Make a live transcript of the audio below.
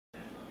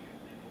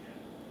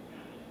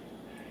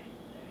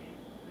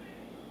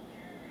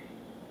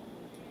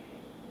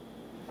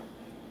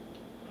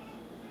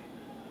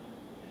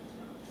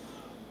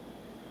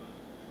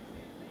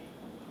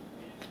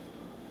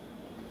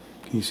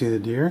Can you see the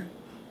deer?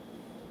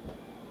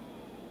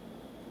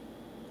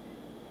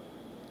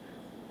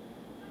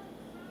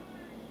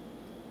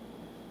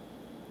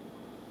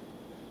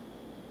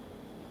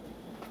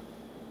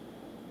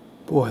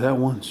 Boy, that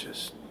one's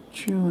just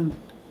chewing.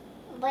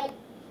 Bite.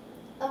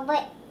 A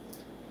bite.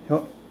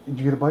 Oh, did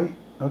you get a bite?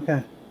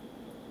 Okay.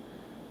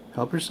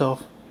 Help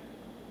yourself.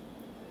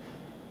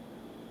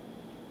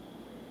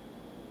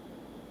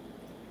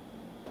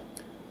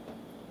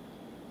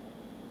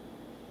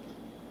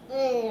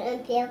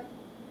 Peel.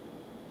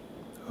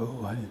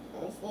 Oh, I didn't.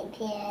 Let's see,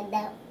 peel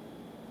out.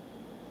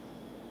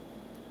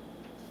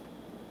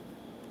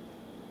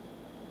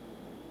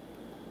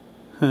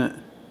 Huh.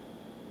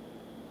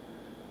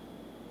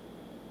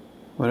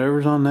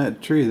 Whatever's on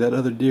that tree, that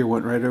other deer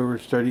went right over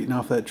and started eating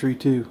off that tree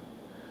too.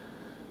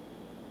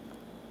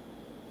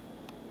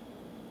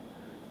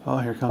 Oh,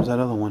 here comes that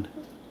other one.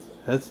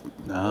 That's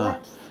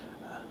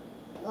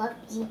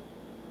Lucky.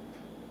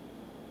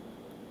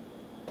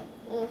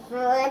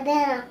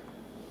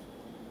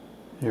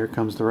 Here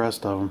comes the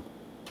rest of them.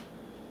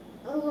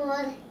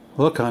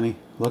 Look, honey,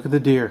 look at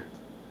the deer.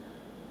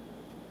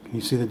 Can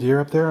you see the deer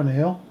up there on the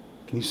hill?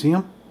 Can you see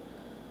them?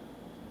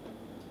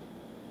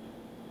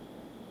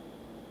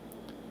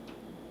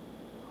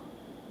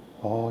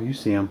 Oh, you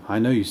see them. I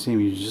know you see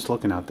them. You're just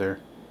looking out there.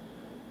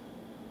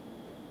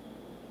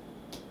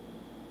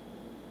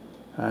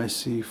 I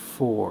see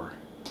 4.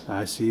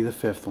 I see the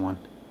 5th one.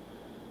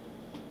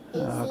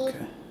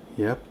 Okay.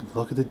 Yep.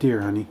 Look at the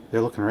deer, honey.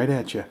 They're looking right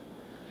at you.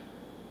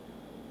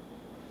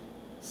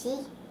 See?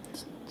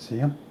 See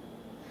them?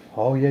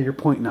 Oh, yeah, you're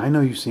pointing. I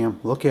know you see them.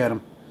 Look at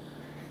them.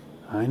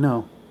 I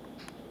know.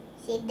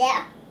 See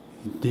that?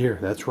 Deer,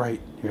 that's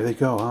right. Here they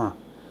go,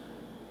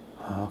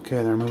 huh?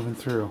 Okay, they're moving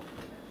through.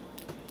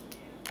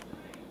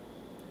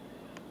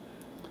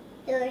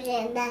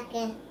 Back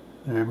in.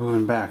 They're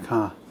moving back,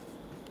 huh?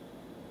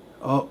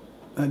 Oh,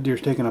 that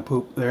deer's taking a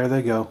poop. There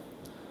they go.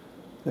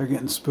 They're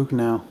getting spooked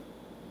now.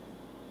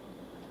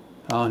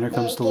 Oh, and here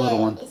comes the little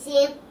one.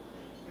 See him?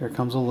 Here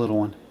comes a little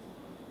one.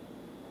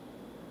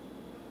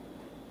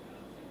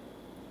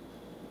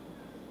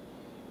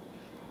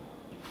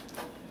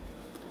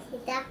 See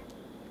that?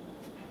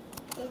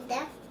 See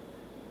that?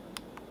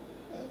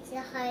 It's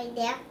a hide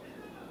there.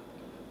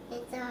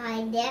 It's a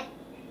hide there.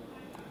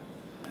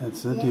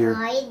 That's the deer.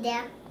 Hide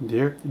there.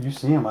 Deer, you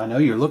see him. I know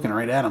you're looking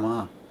right at him,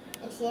 huh?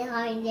 It's a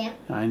hide there.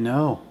 I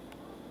know.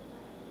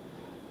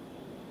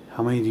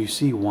 How many do you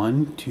see?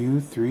 1, 2,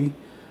 3,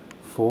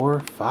 4,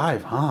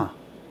 5, huh?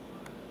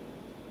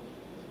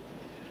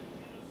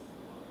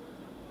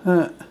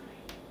 What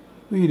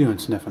are you doing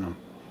sniffing them?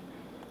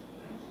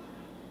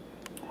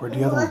 Where'd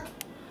the other one?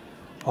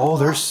 Oh,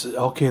 there's,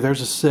 okay,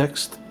 there's a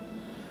 6th.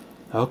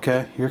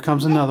 Okay, here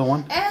comes another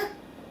one.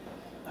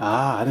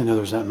 Ah, I didn't know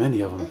there was that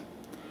many of them.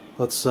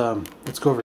 Let's go over